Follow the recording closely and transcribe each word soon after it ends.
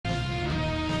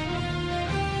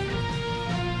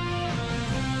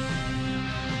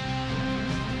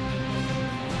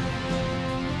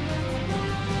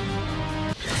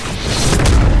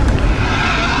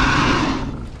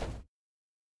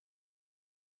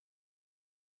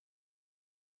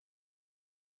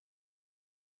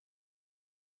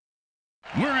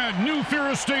We're at New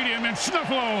Fira Stadium in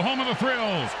Snuffalo, home of the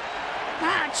Thrills.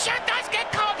 It sure does get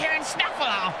cold here in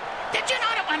Snuffalo. Did you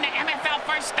know that when the MFL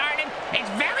first started, its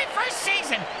very first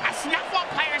season, a Snuffalo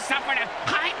player suffered a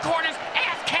hindquarters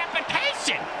ass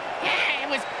amputation? Yeah,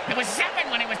 it was 7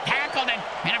 when he was tackled and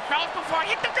it froze before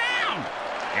it hit the ground.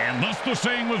 And thus the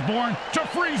saying was born, to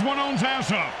freeze one own's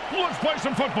ass up. Let's play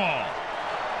some football.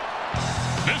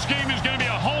 This game is going to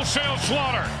be a wholesale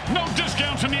slaughter. No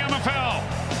discounts in the MFL.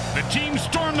 The teams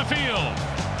storm the field.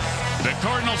 The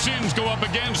Cardinal Sins go up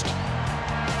against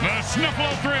the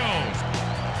Snuffalo Thrills.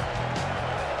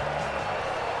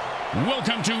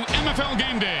 Welcome to MFL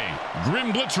Game Day.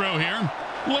 Grim Blitzrow here.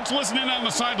 Let's listen in on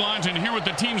the sidelines and hear what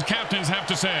the team's captains have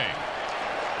to say.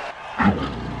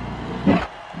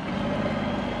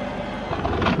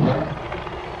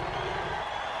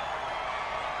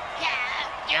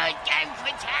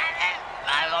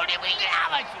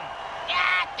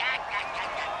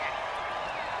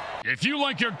 If you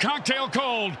like your cocktail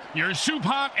cold, your soup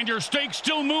hot, and your steak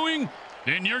still mooing,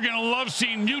 then you're going to love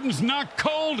seeing mutants knocked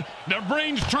cold, their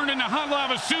brains turned into hot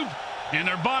lava soup, and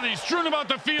their bodies strewn about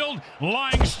the field,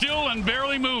 lying still and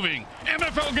barely moving.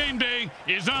 MFL Game Day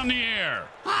is on the air.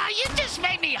 You just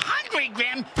made me hungry,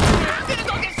 Grim. I'm going to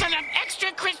go get some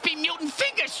extra crispy mutant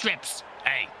finger strips.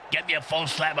 Hey, get me a full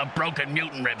slab of broken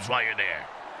mutant ribs while you're there.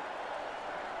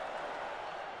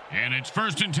 And it's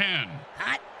 1st and 10.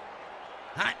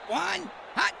 Hot 1,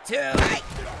 hot 2, hey!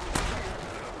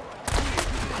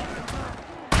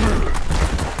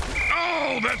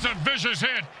 Oh, that's a vicious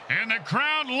hit, and the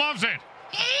crowd loves it.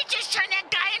 He just turned that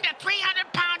guy into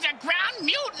 300 pounds of ground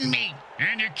mutant meat.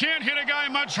 And you can't hit a guy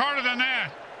much harder than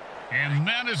that. And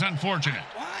that is unfortunate.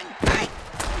 Hey!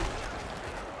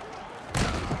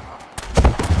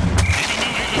 Even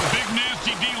though he's a big,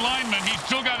 nasty D lineman, he's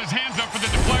still got his hands up for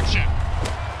the deflection.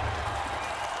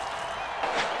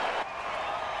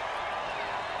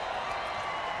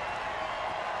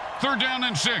 Third down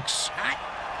and 6. Hot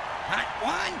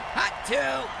 1, hot 2,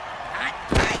 hot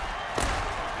 3.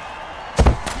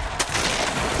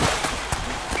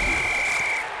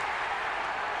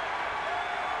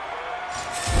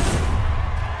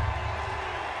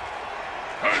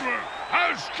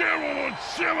 I'm scared of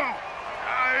Simon.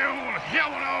 I don't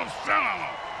have no Simon.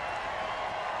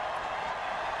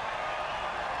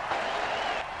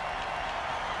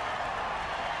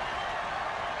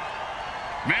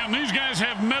 Man, these guys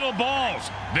have metal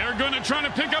balls. They're going to try to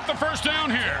pick up the first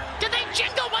down here. Do they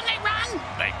jingle when they run?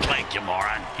 They clank, you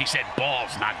moron. He said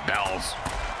balls, not bells.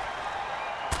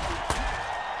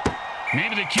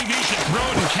 Maybe the QB should throw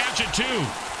it and catch it too.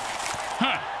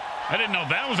 Huh. I didn't know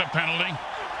that was a penalty.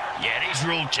 Yeah, these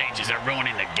rule changes are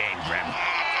ruining the game, Grim.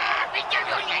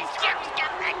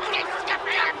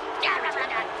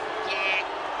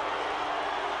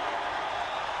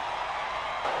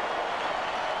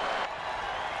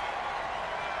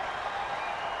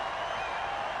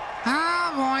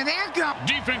 Oh, boy, there go.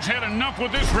 Defense had enough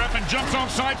with this rep and jumps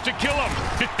off sides to kill him.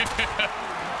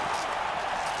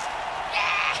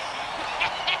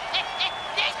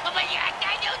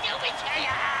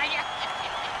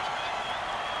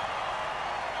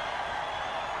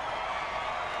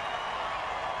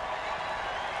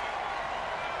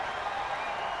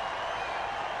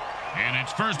 And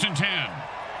it's 1st and 10.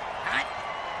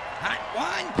 Hot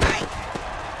 1, hey!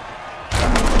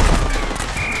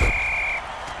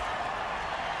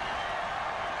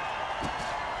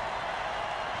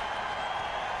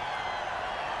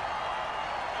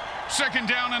 Second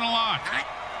down and a lot.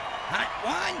 Hot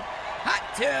 1, hot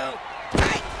 2,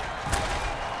 hey!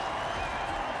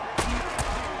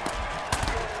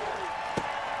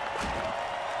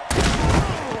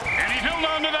 And he held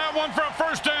on to that one for a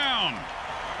first down.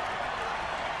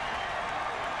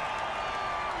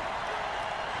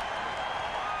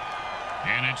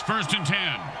 And it's 1st and 10.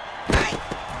 Hey!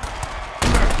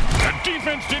 The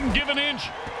defense didn't give an inch.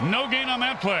 No gain on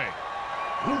that play.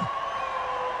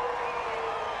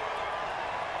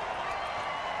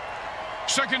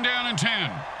 Second down and 10.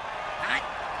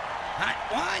 Hot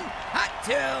 1, hot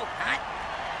 2, hot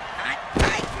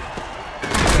 3.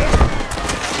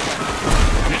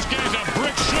 This guy's a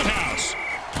brick shithouse.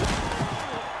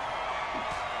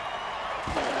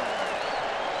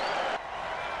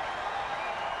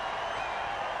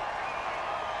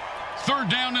 Third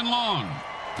down and long.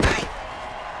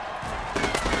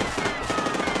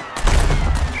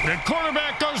 The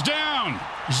quarterback goes down.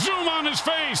 Zoom on his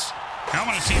face. I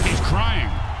want to see if he's crying.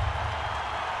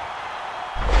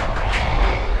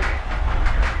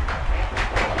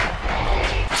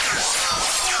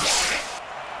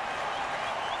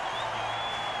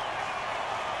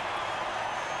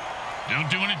 Don't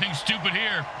do anything stupid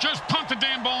here. Just punt the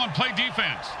damn ball and play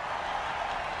defense.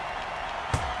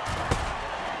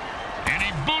 And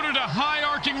he booted a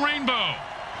high-arcing rainbow.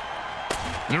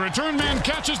 The return man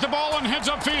catches the ball and heads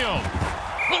upfield.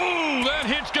 Oh, that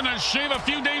hit's going to shave a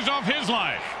few days off his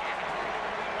life.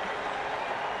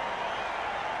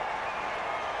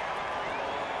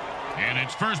 And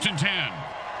it's 1st and 10.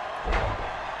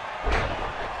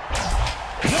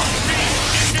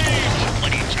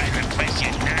 What are you trying to impress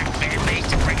your non-fan base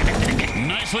to bring him into the game?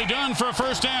 Nicely done for a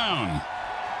 1st down.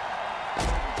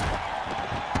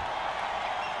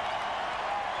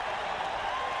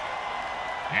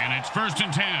 And it's 1st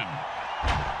and 10.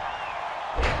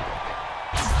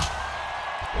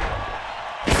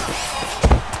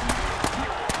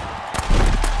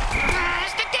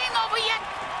 Is the game over yet?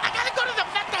 I gotta go to the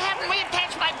vet to have him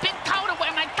reattach my big toe to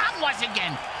where my thumb was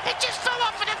again. It just fell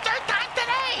off for the 3rd time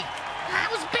today. I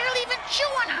was barely even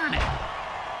chewing on it.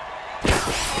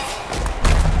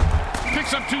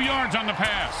 Picks up 2 yards on the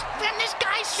pass. Then this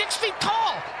guy's 6 feet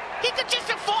tall. He could just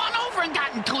have fallen over and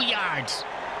gotten 2 yards.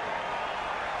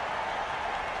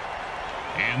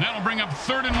 And that'll bring up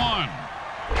 3rd and 1.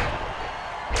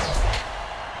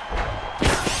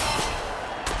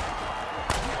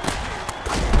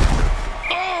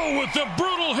 Oh, with the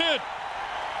brutal hit.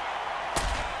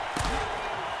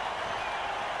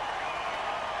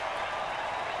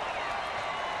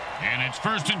 And it's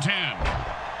 1st and 10.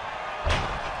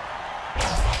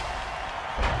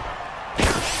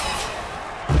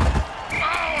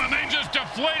 Oh, and they just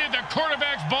deflated the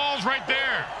quarterback's balls right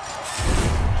there.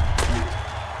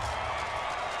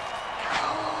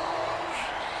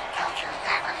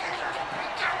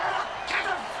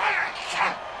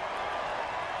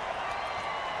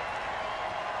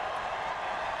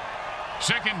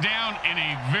 Second down and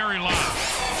a very lot.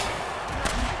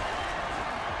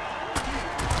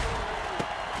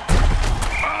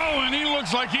 Oh, and he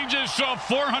looks like he just saw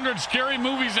 400 scary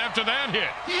movies after that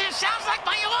hit. Yeah, sounds like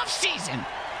my off season.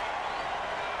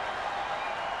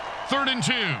 3rd and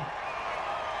 2.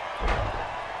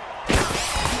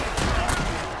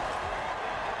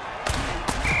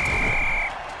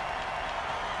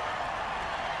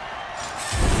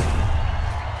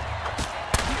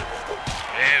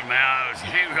 Hey, man,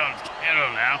 he's on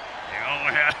Cardinal now.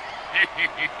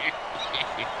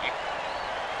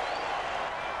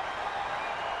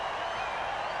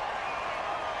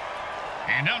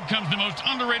 And out comes the most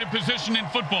underrated position in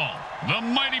football, the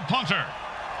mighty punter.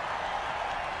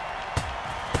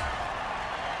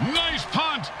 Nice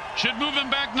punt. Should move him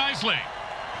back nicely.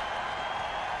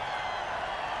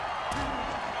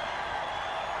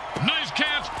 Nice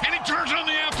catch, and he turns on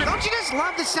the outside. Don't you just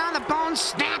love the sound of bones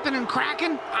snapping and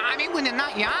cracking? I mean, when they're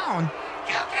not your own.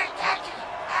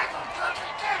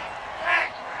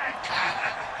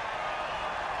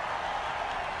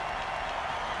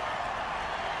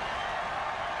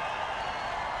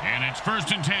 And it's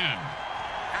 1st and 10.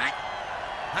 Hot.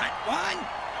 Hot 1.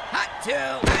 Hot 2.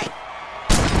 Hot.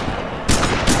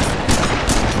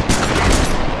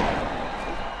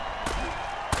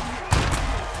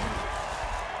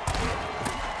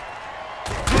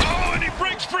 Oh, and he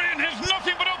breaks free and has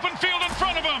nothing but open field in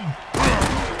front of him.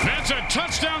 That's a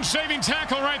touchdown-saving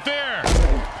tackle right there.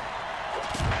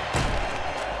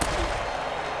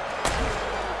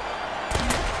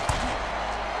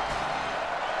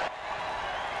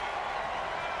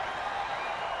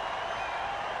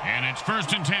 And it's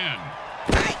 1st and 10.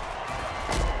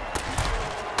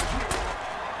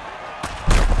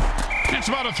 It's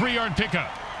about a 3-yard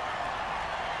pickup.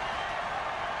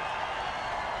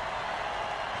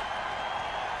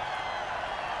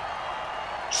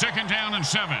 Second down and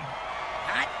 7.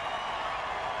 Hot.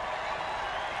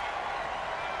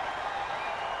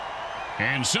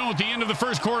 And so at the end of the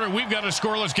 1st quarter, we've got a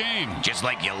scoreless game. Just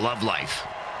like you love life.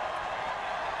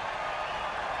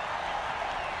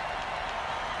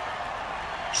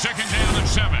 Second down and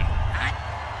 7. Hot.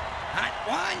 Hot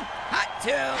 1. Hot 2.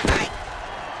 Hot.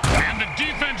 And the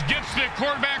defense gets the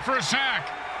quarterback for a sack.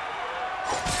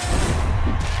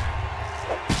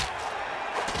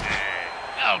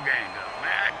 Okay, good,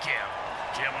 man.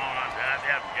 Come on.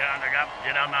 Get on the cup.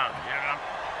 Get on now. Get on.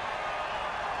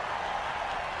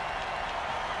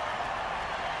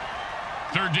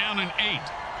 Third down and 8.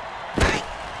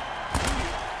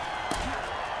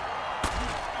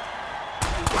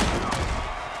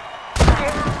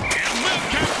 And that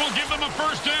catch will give them a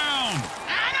 1st down.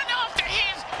 I don't know if they're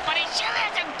his, but he sure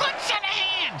has a good set of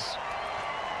hands.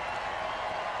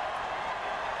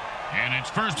 And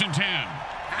it's 1st and 10.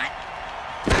 Hot.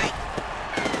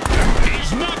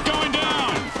 He's not going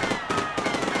down.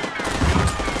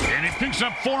 And he picks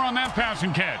up 4 on that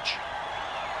passing catch.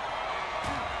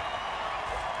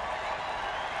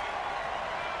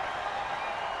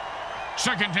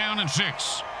 Second down and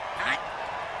 6. Hot.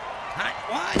 Hot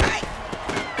one. Hot.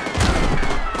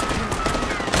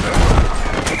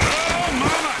 Oh,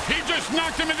 mama! He just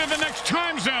knocked him into the next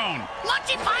time zone. Once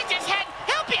he finds his head,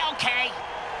 he'll be okay.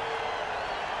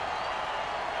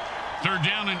 Third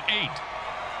down and 8.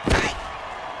 Hot.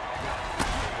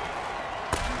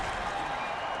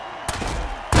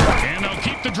 And they'll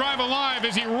keep the drive alive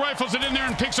as he rifles it in there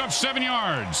and picks up 7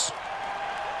 yards.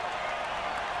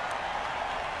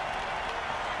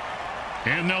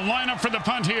 And they'll line up for the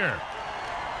punt here.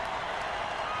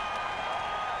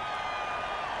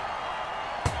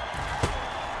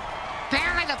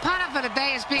 Apparently the punter for the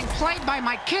day is being played by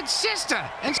my kid's sister.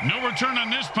 And No return on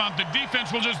this punt. The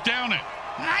defense will just down it.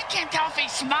 I can't tell if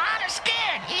he's smart or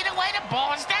scared. Either way, the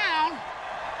ball is down.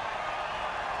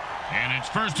 And it's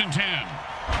first and 10.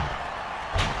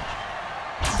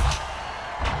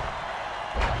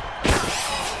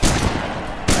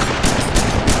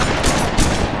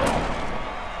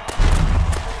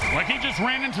 Like he just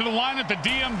ran into the line at the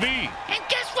DMV. And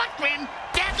guess what, Grim?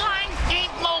 That line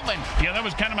ain't moving. Yeah, that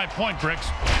was kind of my point, Bricks.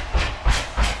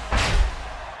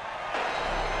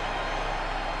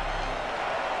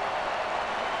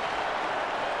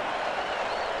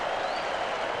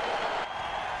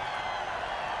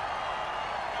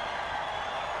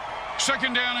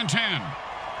 Second down and 10.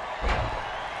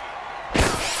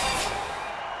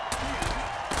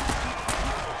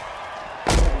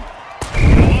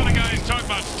 Talk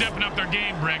about stepping up their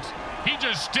game, Bricks. He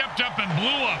just stepped up and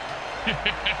blew up.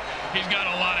 He's got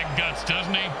a lot of guts,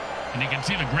 doesn't he? And you can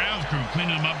see the grounds crew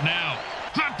cleaning him up now.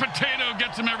 Hot potato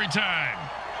gets him every time.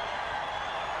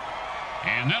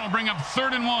 And that'll bring up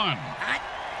third and 1. Hot.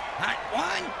 Hot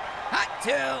one. Hot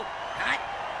two. Hot.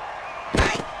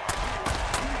 Hot.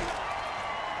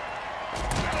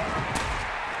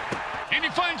 And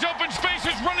he finds open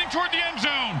spaces running toward the end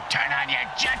zone. Turn on your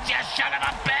jets, you son of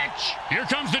a bitch. Here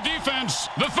comes the defense,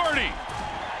 the 30.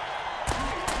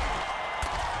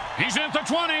 He's at the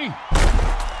 20.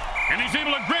 And he's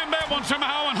able to grab that one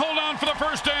somehow and hold on for the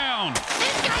first down.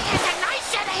 This guy has a nice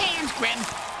set of hands, Grim.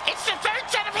 It's the third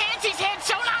set of hands he's had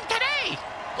sewn on today.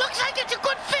 Looks like it's a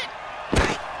good fit.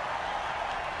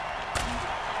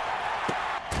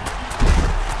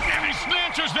 And he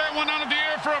snatches that one out of the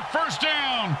air for a first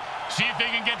down. See if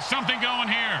they can get something going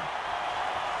here.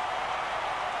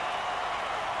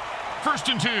 First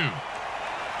and 2.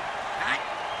 Hot.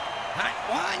 Hot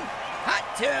one. Hot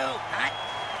two. Hot.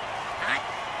 Hot.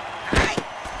 Hot.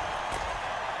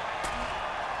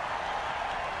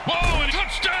 Whoa, and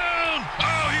touchdown!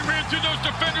 Oh, he ran through those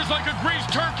defenders like a greased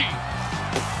turkey.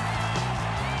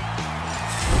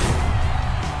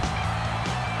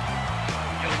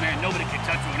 Yo, man, nobody can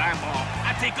touch me when I'm ball.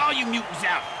 I take all you mutants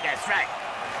out. That's right.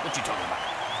 What you talking about?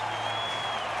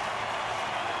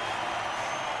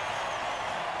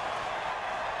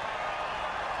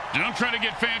 Don't try to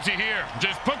get fancy here.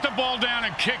 Just put the ball down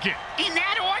and kick it. In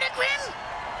that order, Grim?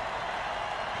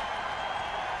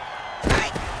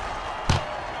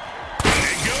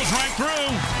 It goes right through.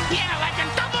 Yeah, like a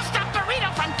double-stuffed burrito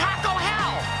from Taco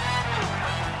Hell.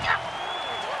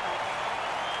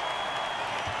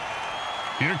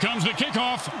 Here comes the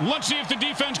kickoff. Let's see if the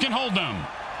defense can hold them.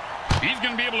 He's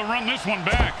going to be able to run this one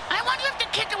back. I wonder if the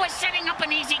kicker was setting up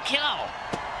an easy kill.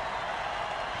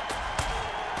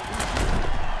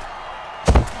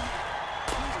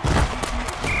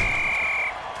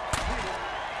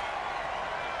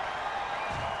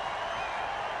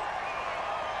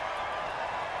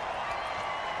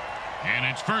 And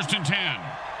it's first and 10.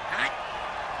 Hot.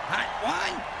 Hot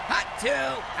one. Hot two.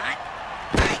 Hot.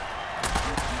 Hot.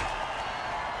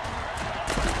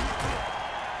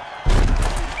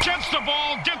 Gets the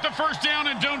ball, get the first down,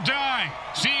 and don't die.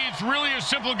 See, it's really a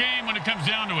simple game when it comes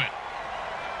down to it.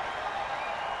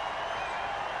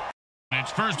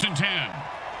 It's first and 10.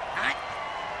 Hot.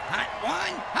 Hot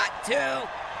one. Hot two.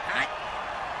 Hot.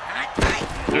 Hot.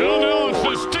 Hot. No, it's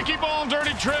the sticky ball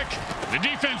dirty trick. The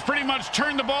defense pretty much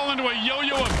turned the ball into a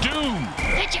yo-yo of doom.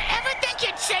 Did you ever think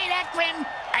you'd say that, Grim?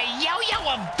 A yo-yo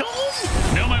of doom?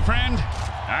 No, my friend,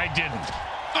 I didn't.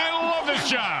 I love this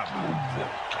job.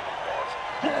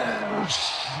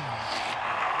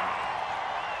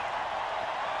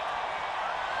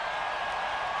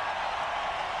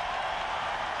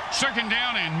 Second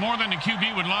down and more than the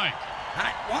QB would like.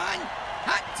 Hot one.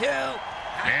 Hot two.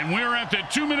 Hot. And we're at the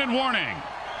 2-minute warning.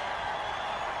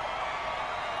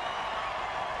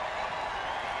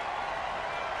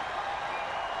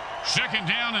 Second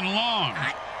down and long.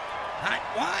 Hot. Hot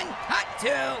one. Hot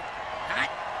two. Hot.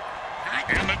 Hot.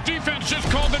 And the defense just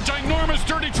called the ginormous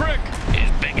dirty trick.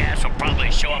 His big ass will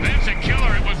probably show up. That's a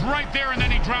killer. It was right there, and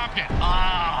then he dropped it.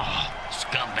 Ah,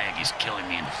 scumbag is killing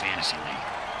me in the fantasy league.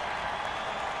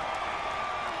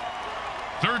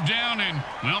 Third down and,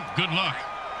 well, good luck.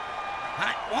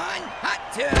 Hot one, hot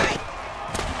two.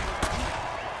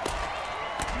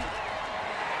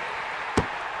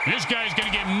 This guy's going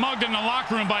to get mugged in the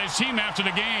locker room by his team after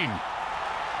the game.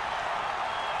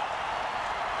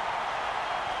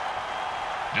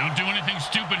 Don't do anything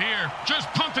stupid here. Just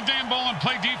punt the damn ball and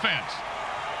play defense.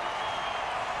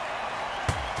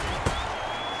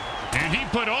 And he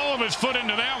put all of his foot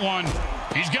into that one.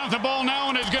 He's got the ball now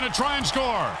and is going to try and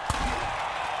score.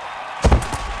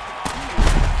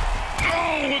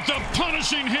 Oh, with the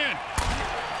punishing hit.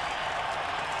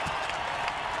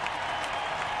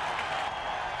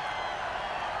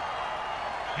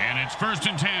 And it's 1st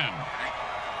and 10.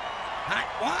 Hot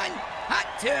one, hot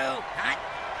two, hot.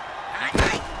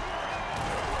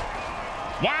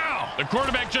 Wow! The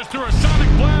quarterback just threw a sonic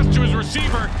blast to his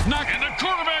receiver. And the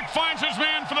quarterback finds his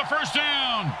man for the first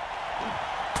down.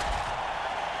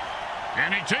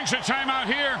 And he takes a timeout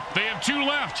here. They have 2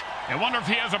 left. I wonder if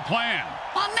he has a plan.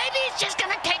 Well, maybe he's just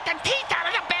going to take the teeth out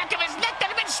of the back of his neck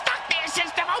that have been stuck there since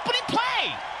the opening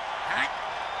play.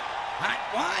 Hot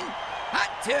one, hot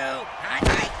two,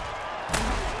 hot.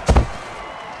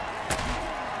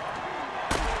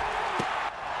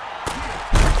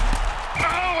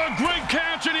 Great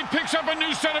catch, and he picks up a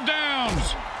new set of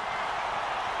downs.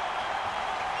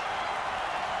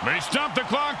 They stop the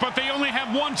clock, but they only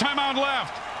have 1 timeout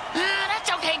left.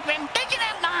 That's okay, Grim. They can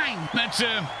have 9.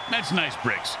 That's nice,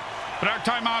 Bricks. But our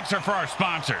timeouts are for our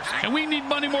sponsors, and we need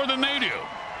money more than they do.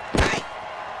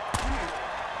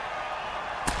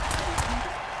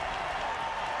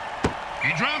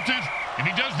 He dropped it. If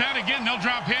he does that again, they'll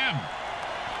drop him.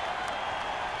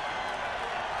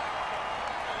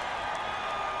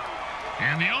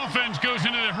 And the offense goes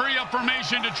into the hurry-up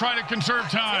formation to try to conserve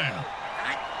time.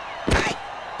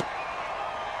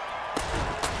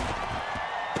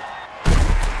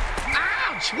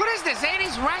 Ouch! What is this,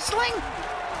 80s wrestling?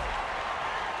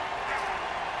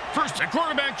 First, the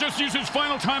quarterback just used his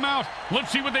final timeout.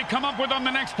 Let's see what they come up with on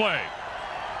the next play.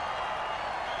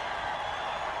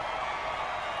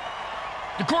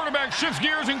 The quarterback shifts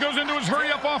gears and goes into his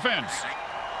hurry-up offense.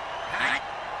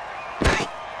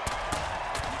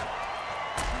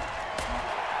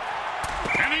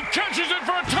 And he catches it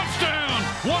for a touchdown.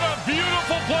 What a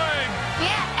beautiful play.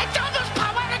 Yeah, it's almost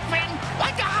poetic, man.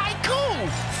 Like a haiku.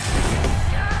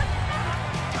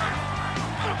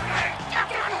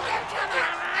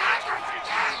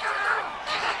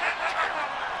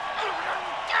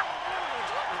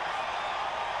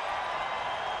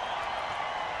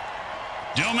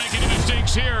 Don't make any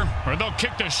mistakes here, or they'll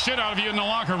kick the shit out of you in the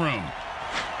locker room.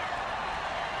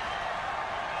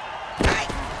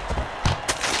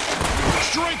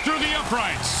 Straight through the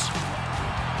uprights.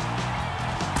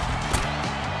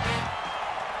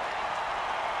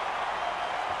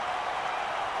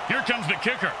 Here comes the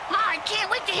kicker. Oh, I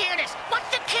can't wait to hear this. What's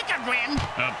the kicker, Grim?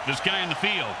 This guy in the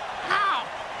field. Oh,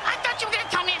 I thought you were going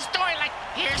to tell me a story like,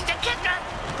 here's the kicker.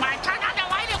 When I turned on the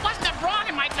light, it wasn't a broad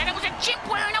in my bed. It was a chimp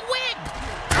wearing a wig.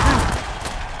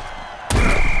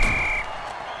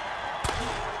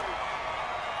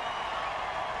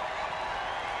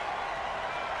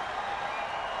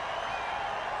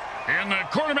 And the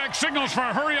quarterback signals for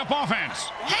a hurry-up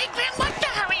offense. Hey, Grim, what's the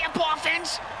hurry-up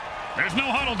offense? There's no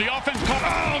huddle. The offense called.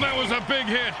 Oh, that was a big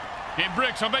hit. Hey,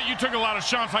 Bricks, I bet you took a lot of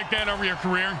shots like that over your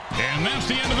career. And that's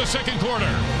the end of the second quarter.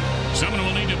 Someone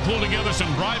will need to pull together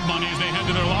some bribe money as they head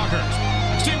to their lockers.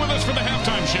 Stay with us for the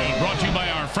halftime show, brought to you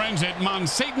by our friends at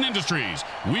Monsatan Industries.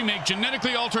 We make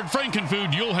genetically altered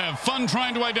frankenfood you'll have fun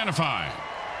trying to identify.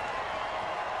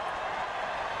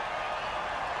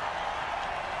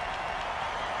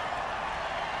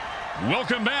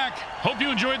 Welcome back. Hope you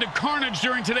enjoyed the carnage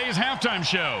during today's halftime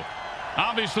show.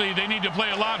 Obviously, they need to play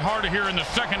a lot harder here in the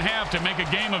second half to make a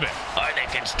game of it. Or they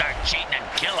can start cheating and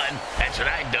killing. That's what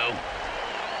I do.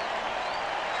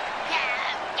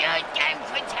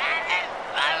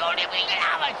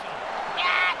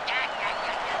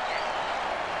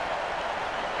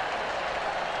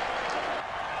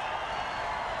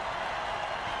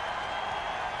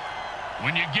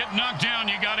 When you get knocked down,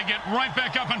 you got to get right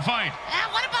back up and fight.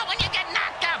 What about when you get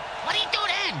knocked out? What do you do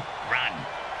then? Run.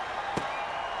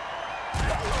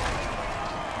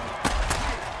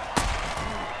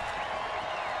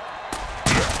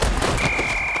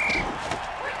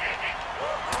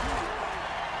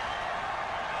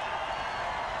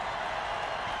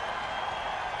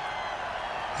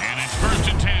 And it's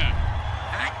 1st and 10.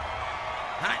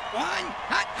 Hot one,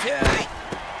 hot two.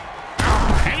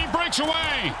 And he breaks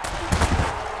away.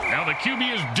 Now the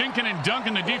QB is dinking and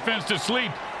dunking the defense to sleep.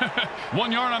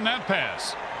 1 yard on that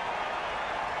pass.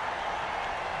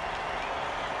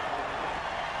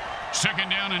 Second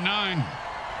down and 9.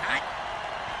 Hot.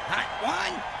 Hot 1.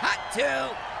 Hot 2.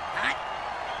 Hot.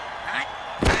 Hot.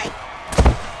 Hot.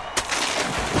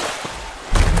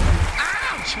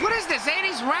 Ouch! What is this,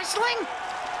 80s wrestling?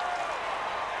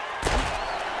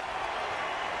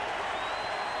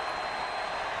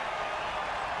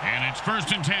 And it's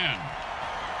 1st and 10.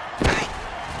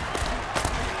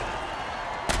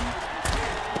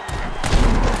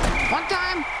 One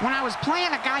time, when I was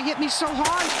playing, a guy hit me so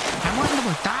hard, I went into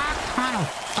a dark tunnel.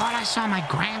 Thought I saw my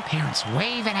grandparents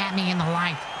waving at me in the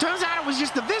light. Turns out it was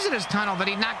just the visitor's tunnel that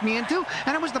he knocked me into,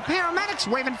 and it was the paramedics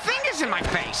waving fingers in my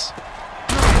face.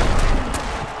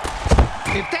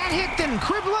 If that hit didn't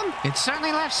cripple him, it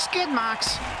certainly left skid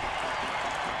marks.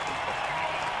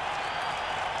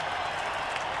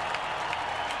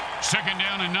 Second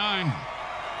down and 9.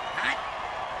 Hot.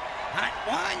 Hot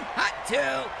 1. Hot 2.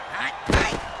 Hot.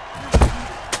 Hot.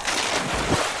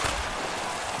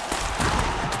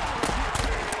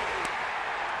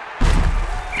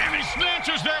 And he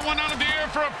snatches that one out of the air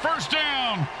for a 1st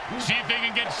down. See if they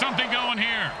can get something going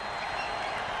here.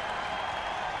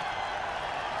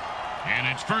 And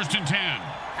it's 1st and 10.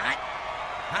 Hot.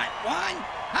 Hot 1.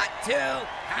 Hot 2.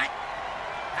 Hot.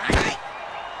 Hot.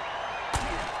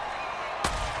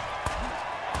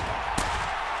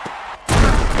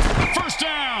 First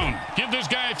down. Give this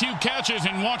guy a few catches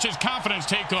and watch his confidence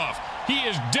take off. He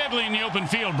is deadly in the open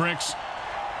field, Bricks.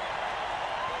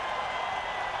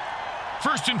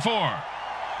 1st and 4.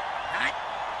 Hot.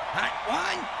 Hot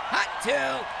 1. Hot 2.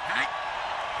 Hot.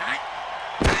 Hot.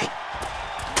 Hot.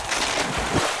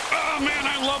 Oh, man,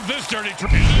 I love this dirty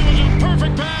trick. And it was a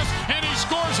perfect pass, and he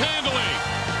scores handily.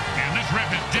 And this ref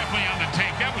is definitely on the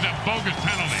take. That was a bogus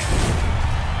penalty.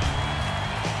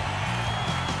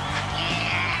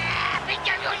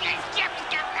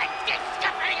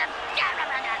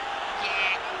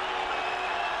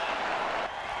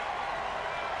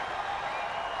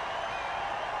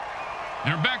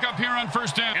 They're back up here on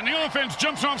 1st down, and the offense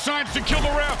jumps off sides to kill the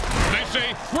ref. They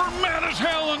say, we're mad as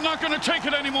hell and not going to take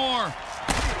it anymore.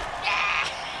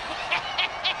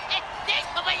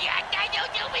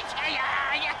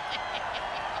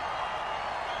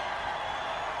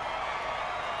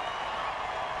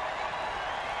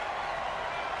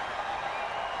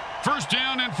 First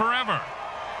down and forever.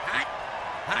 Hot.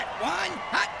 Hot 1.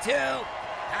 Hot 2.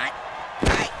 Hot.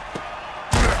 Hot.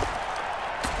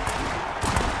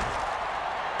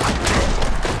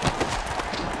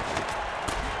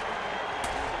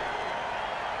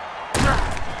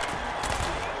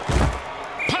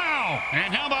 Pow!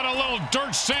 And how about a little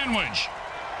dirt sandwich?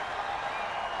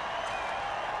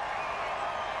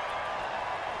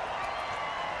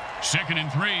 Second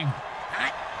and 3.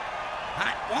 Hot.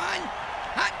 Hot 1.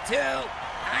 Hot 2.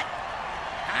 Hot.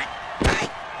 Hot. Hot.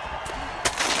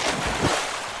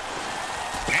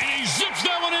 And he zips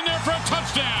that one in there for a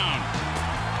touchdown.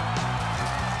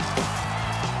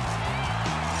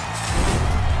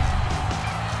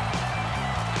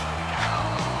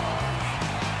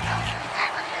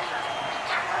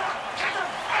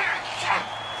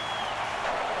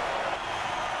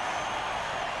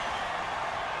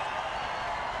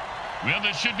 Well,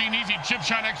 this should be an easy chip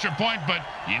shot extra point, but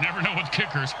you never know with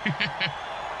kickers.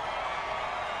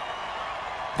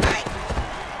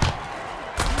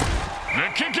 The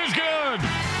kick is good.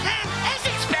 As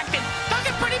expected, those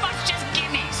are pretty much just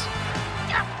gimmies.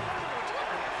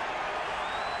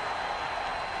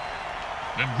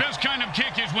 The best kind of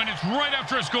kick is when it's right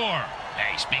after a score.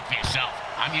 Hey, speak for yourself.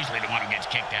 I'm usually the one who gets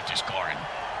kicked after scoring.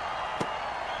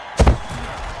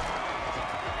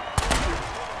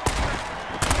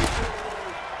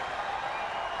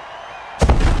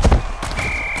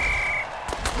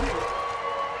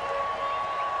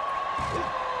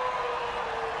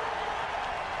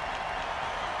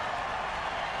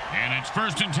 And it's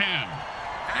 1st and 10.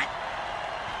 Hot.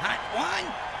 Hot 1.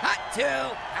 Hot 2.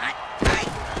 Hot. Hot.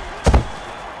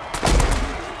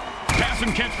 Pass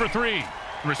and catch for 3.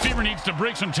 The receiver needs to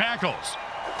break some tackles.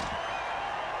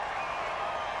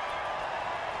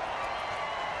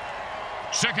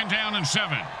 Second down and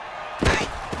 7.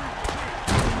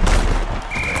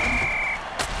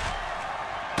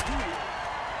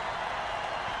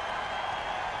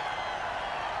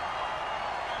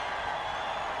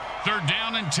 Third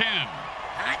down and 10.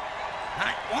 Hot.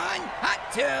 Hot 1. Hot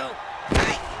 2.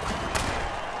 Hot.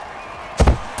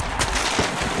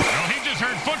 Well, he just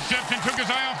heard footsteps and took his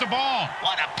eye off the ball.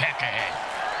 What a peck ahead.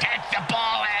 Take the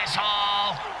ball,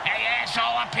 asshole. Hey,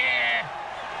 asshole up here.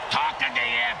 Talking to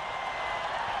you.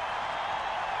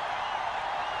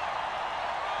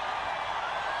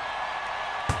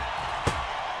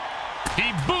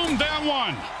 down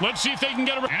one. Let's see if they can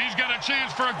get a... And he's got a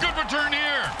chance for a good return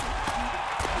here.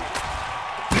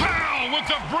 Powell with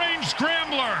the brain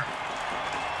scrambler.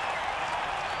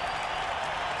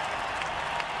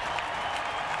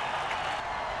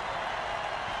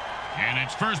 And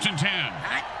it's 1st and 10.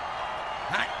 Hot.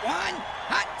 Hot 1.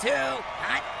 Hot 2.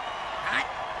 Hot. Hot.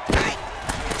 Hot.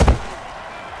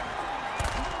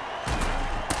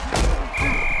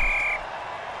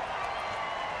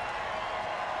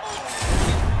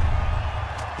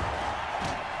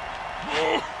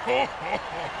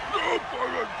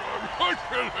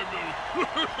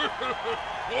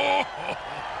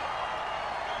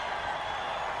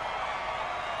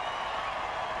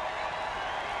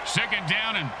 Second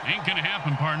down and ain't gonna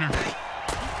happen, partner.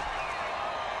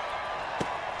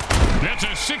 That's a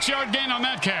 6-yard gain on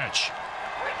that catch.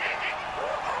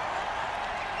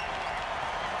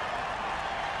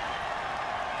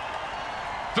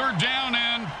 Third down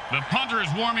and the punter is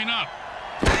warming up.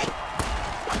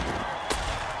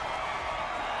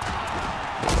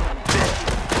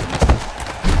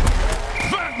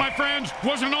 That, my friends,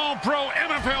 was an all-pro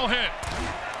MFL hit.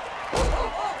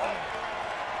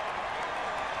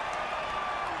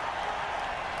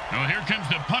 Well, here comes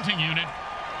the punting unit.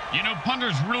 You know,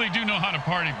 punters really do know how to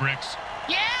party, Bricks.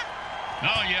 Yeah?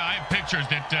 Oh, yeah, I have pictures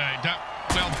that,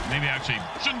 well, maybe actually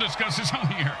shouldn't discuss this on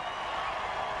the air.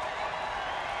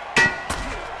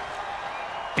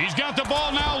 He's got the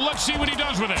ball now. Let's see what he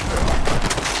does with it.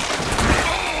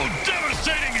 Oh,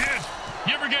 devastating hit.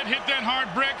 You ever get hit that hard,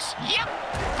 Bricks? Yep.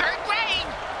 3rd grade.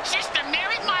 Sister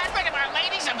Mary Margaret of Our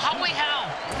Ladies of Holy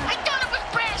Hell. I thought it was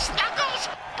brass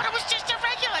knuckles, but it was just a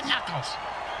regular knuckles.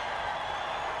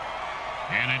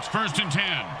 And it's 1st and 10.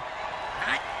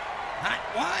 Hot. Hot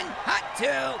 1. Hot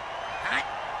 2. Hot.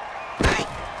 Hot.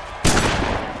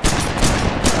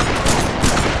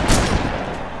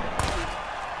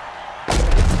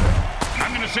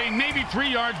 I'm going to say maybe 3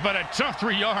 yards, but a tough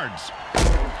 3 yards.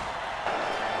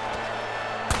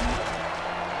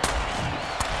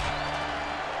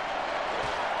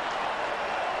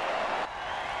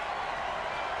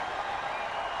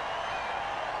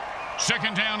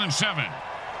 Second down and 7.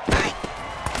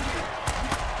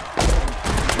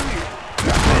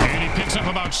 And he picks up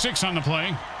about 6 on the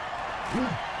play.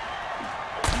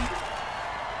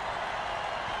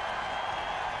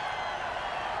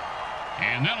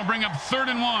 And that'll bring up 3rd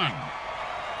and 1.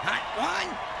 Hot 1.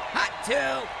 Hot 2.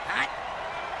 Hot.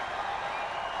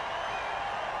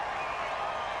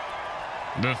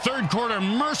 The 3rd quarter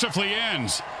mercifully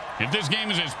ends. If this game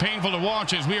is as painful to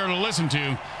watch as we are to listen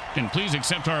to, then please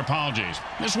accept our apologies.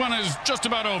 This one is just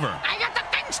about over. I got the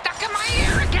thing stuck in my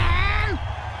ear again.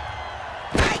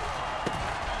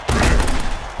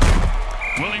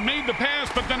 Well, he made the pass,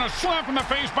 but then a slap in the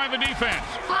face by the defense.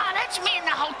 Oh, that's me in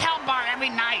the hotel bar every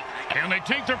night. And they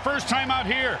take their first time out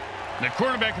here. The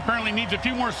quarterback apparently needs a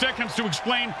few more seconds to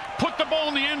explain, put the ball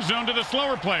in the end zone to the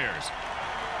slower players.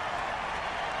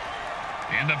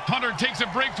 And the punter takes a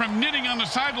break from knitting on the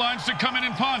sidelines to come in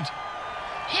and punt.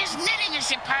 His knitting is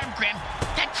superb, Grim.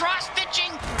 That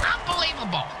cross-stitching,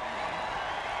 unbelievable.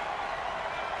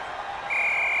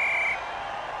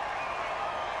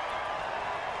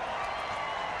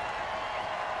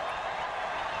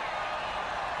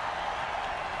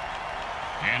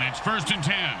 And it's 1st and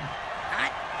 10.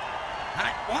 Hot.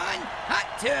 Hot 1. Hot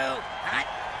 2. Hot.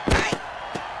 Hot.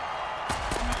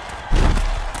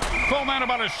 Call that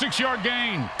about a 6-yard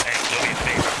gain. Hey, do me a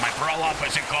favor. My parole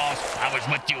officer calls. I was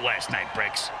with you last night,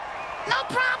 Bricks. No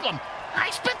problem. I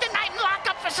spent the night in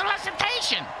lockup for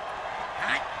solicitation.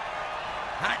 Hot.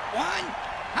 Hot 1.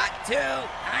 Hot 2.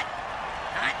 Hot.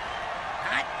 Hot.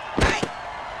 Hot. Hot.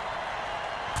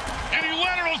 And he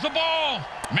laterals the ball.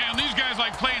 Man, these guys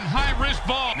like playing high-risk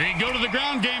ball. They go to the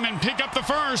ground game and pick up the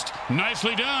first.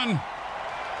 Nicely done.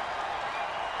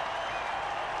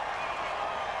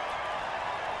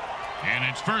 And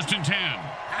it's 1st and 10.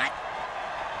 Hot.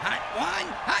 Hot 1.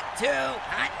 Hot 2.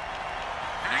 Hot.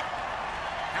 Hot.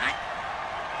 Hot.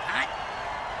 Hot.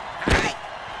 Hot.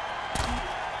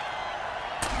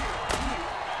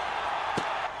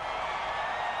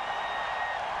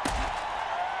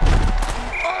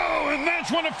 Oh, and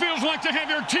that's what it feels like to have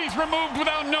your teeth removed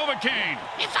without Novocaine.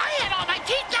 If I had all my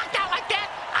teeth knocked out like that,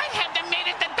 I'd have them made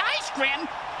at the dice, Grim.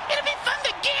 It'd be fun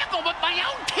to gamble with my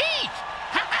own teeth.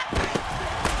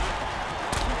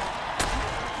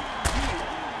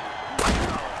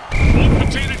 1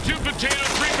 potato, 2 potato,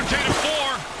 3 potato,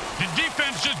 4. The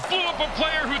defense just blew up a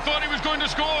player who thought he was going to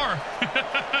score.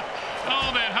 Oh,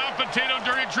 that hot potato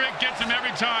dirty trick gets him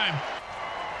every time.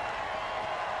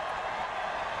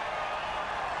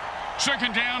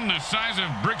 Second down, the size of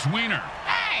Brick's wiener.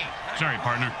 Hey! Sorry,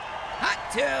 partner. Hot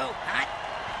 2. Hot.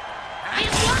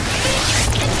 He's working.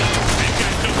 This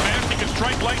guy's so fast he can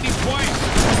strike lightning twice.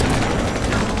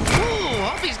 Ooh,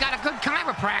 hope he's got a good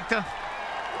chiropractor.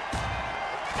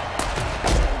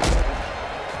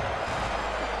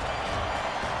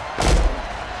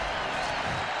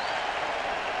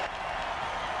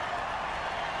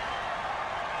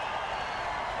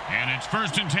 And it's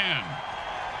 1st and 10.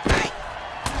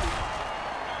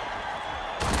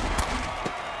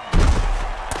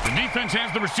 The defense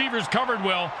has the receivers covered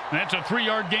well. That's a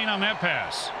 3-yard gain on that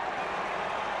pass.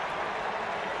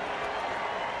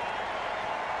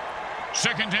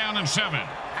 2nd down and 7.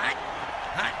 Hot.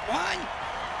 Hot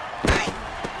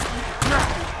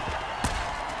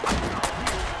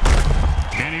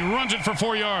 1. And he runs it for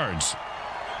 4 yards.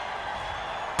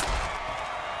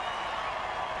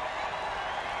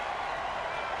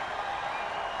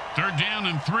 3rd down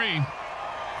and 3.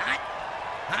 Hot.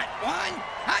 Hot 1.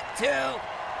 Hot 2.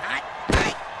 Hot.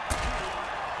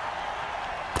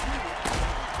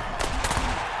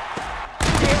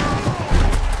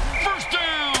 First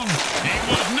down. He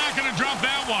was not going to drop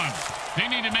that one. They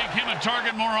need to make him a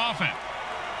target more often.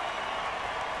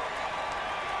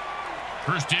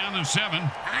 1st down and 7.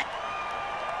 Hot.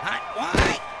 Hot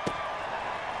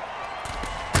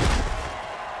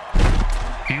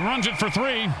 1. He runs it for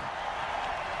 3.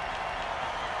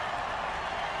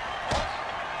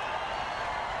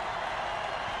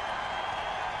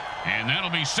 And that'll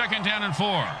be 2nd down and 4.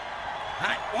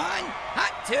 Hot 1.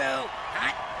 Hot 2.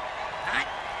 Hot. Hot.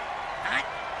 Hot.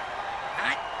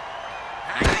 Hot.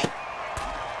 Hot.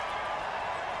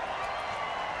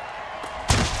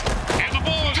 And the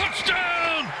ball is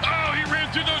touchdown! Oh, he ran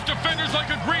through those defenders like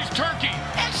a greased turkey.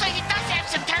 Actually, he does have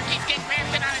some turkeys get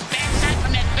grafted on his backside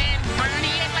from that bad Bernie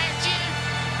he had last year.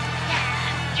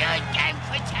 Yeah, good game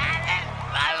for talent.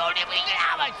 I only we get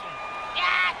how much.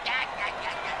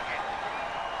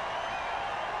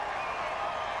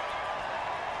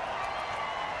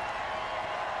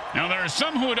 Now, there are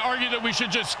some who would argue that we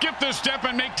should just skip this step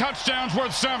and make touchdowns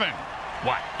worth 7.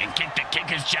 What, and kick the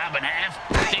kicker's job in half?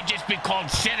 They'd just be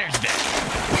called sitters then.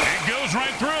 It goes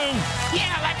right through. Yeah,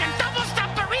 like a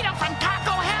double-stuffed burrito from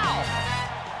Taco Hell.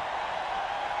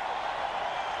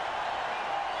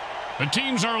 The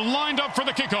teams are lined up for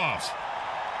the kickoff.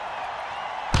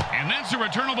 And that's a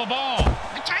returnable ball.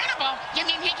 Returnable? You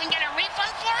mean he can get a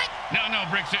refund for it? No,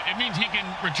 Bricks, it means he can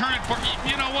return it for...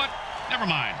 You know what? Never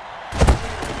mind.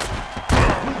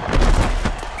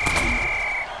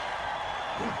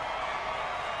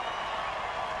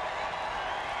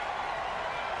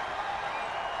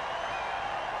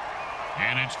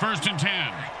 And it's 1st and 10.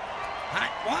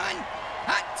 Hot 1.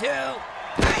 Hot 2.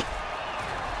 Hot.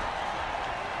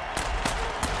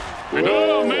 And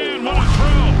oh, man, what a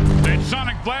throw. That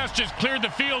sonic blast just cleared the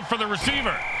field for the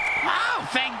receiver. Oh,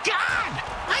 thank God.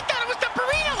 I thought it was the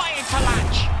burrito I ate for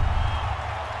lunch.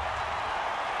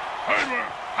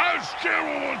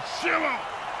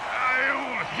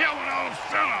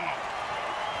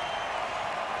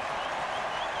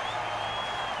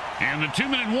 And the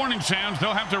 2-minute warning sounds.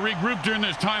 They'll have to regroup during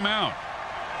this timeout.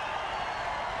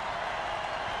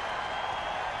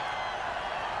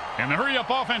 And the hurry-up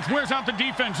offense wears out the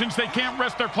defense since they can't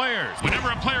rest their players.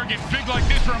 Whenever a player gets big like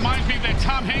this, it reminds me of that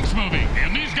Tom Hanks movie.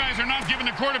 And these guys are not giving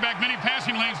the quarterback many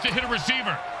passing lanes to hit a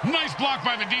receiver. Nice block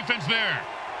by the defense there.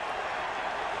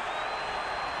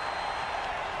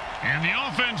 And the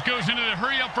offense goes into the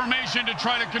hurry-up formation to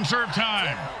try to conserve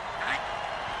time.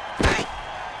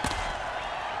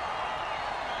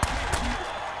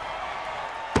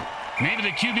 Maybe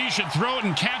the QB should throw it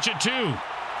and catch it too.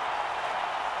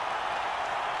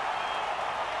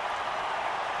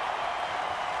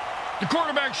 The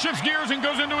quarterback shifts gears and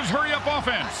goes into his hurry-up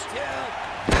offense.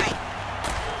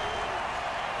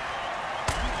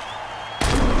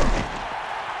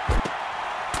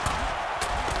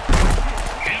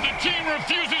 And the team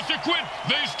refuses to quit.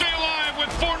 They stay alive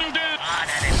with 4 new downs. Oh,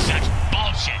 that is such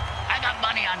bullshit. I got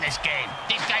money on this game.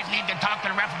 These guys need to talk to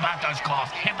the ref about those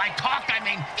calls. And by talk, I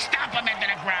mean stomp them into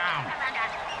the ground.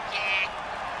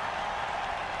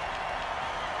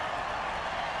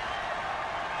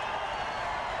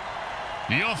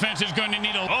 The offense is going to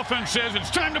need a... Offense says it's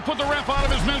time to put the ref out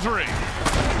of his misery.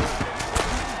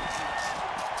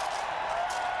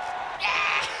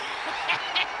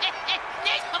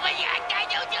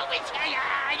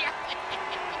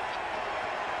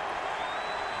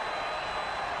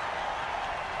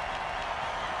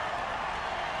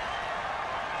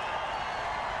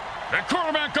 The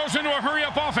quarterback goes into a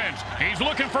hurry-up offense. He's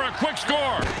looking for a quick score.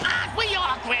 Aren't we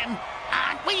all, Grim?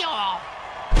 Aren't we all?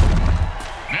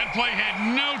 That play had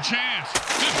no chance.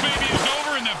 This baby is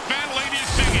over and the fat lady is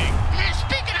singing.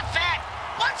 Speaking of fat,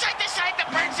 Looks like they decided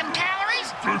to burn some calories,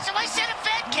 so I set a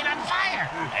fat kid on fire.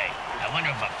 Hey, I wonder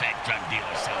if a fat drug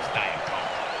dealer sells Diet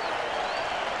Coke.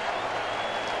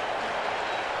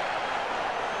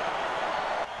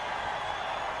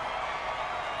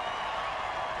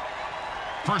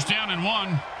 First down and 1.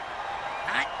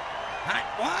 Hot, hot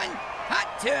 1, hot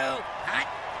 2, hot,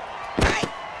 hot.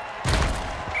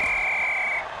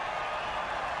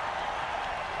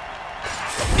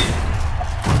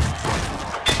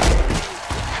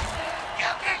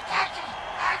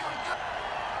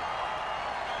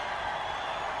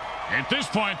 At this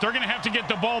point, they're going to have to get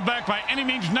the ball back by any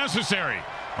means necessary,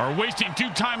 or wasting 2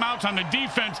 timeouts on the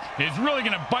defense is really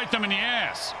going to bite them in the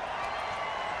ass.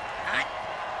 Hot,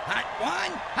 hot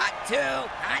 1, hot 2,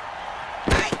 hot,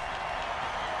 hot.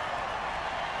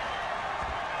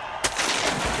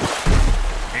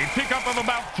 A pickup of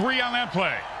about 3 on that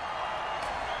play.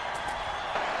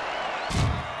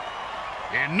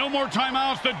 And no more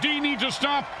timeouts. The D needs to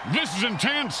stop. This is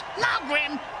intense. No,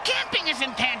 Grim. Camping is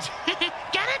intense. Get it?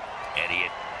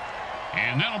 Idiot.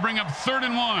 And that'll bring up 3rd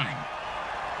and 1.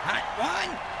 Hot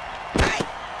 1, hot.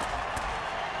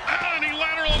 And he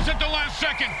laterals at the last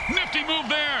second. Nifty move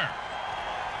there.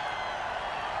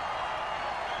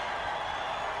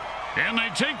 And they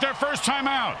take their first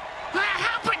timeout.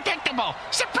 How predictable.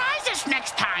 Surprise us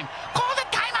next time. Call the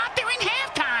timeout during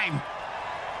halftime.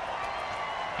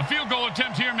 A field goal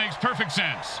attempt here makes perfect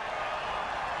sense.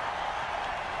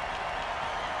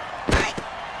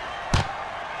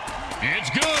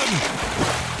 It's good.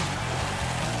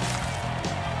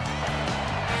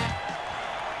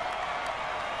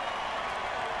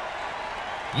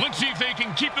 Let's see if they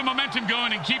can keep the momentum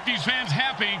going and keep these fans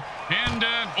happy and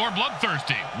or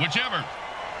bloodthirsty, whichever.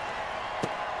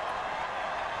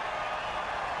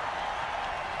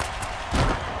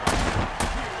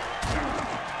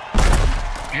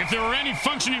 If there were any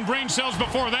functioning brain cells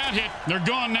before that hit, they're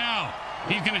gone now.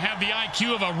 He's going to have the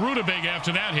IQ of a rutabaga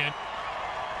after that hit.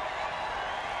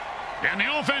 And the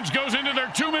offense goes into their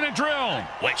 2-minute drill.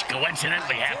 Which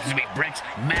coincidentally happens to be Brick's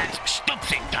match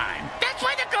stoopsing time. That's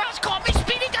why the girls call me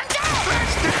Speedy Gonzales.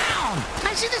 First down!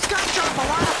 I see this guy drop a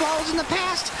lot of balls in the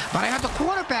past, but I heard the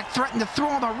quarterback threaten to throw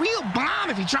him a real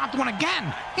bomb if he dropped one again.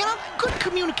 You know, good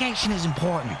communication is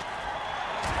important.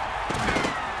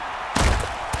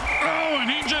 Oh, and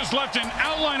he just left an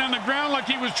outline on the ground like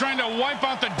he was trying to wipe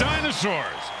out the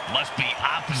dinosaurs. Must be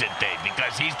opposite day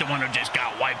because he's the one who just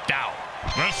got wiped out.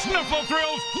 The Snuffalo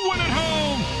Thrills win at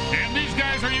home. And these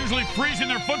guys are usually freezing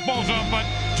their footballs up, but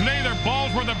today their balls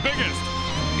were the biggest.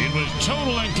 It was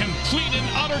total and complete and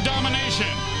utter domination.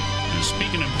 And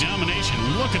speaking of domination,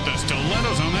 look at the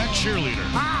stilettos on that cheerleader.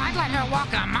 I'd let her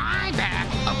walk on my back.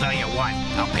 I'll tell you what,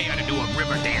 I'll pay her to do a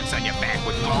river dance on your back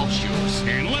with golf shoes.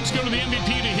 And let's go to the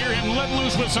MVP to hear him let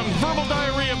loose with some verbal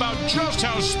diarrhea about just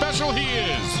how special he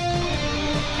is.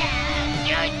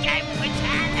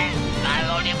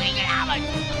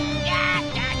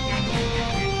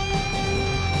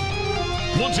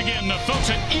 Once again, the folks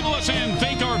at Evil SN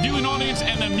thank our viewing audience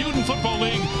and the Mutant Football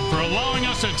League for allowing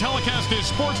us to telecast this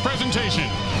sports presentation.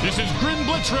 This is Grim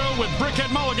Blitzrow with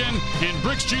Brickhead Mulligan and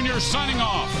Bricks Jr. signing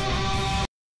off.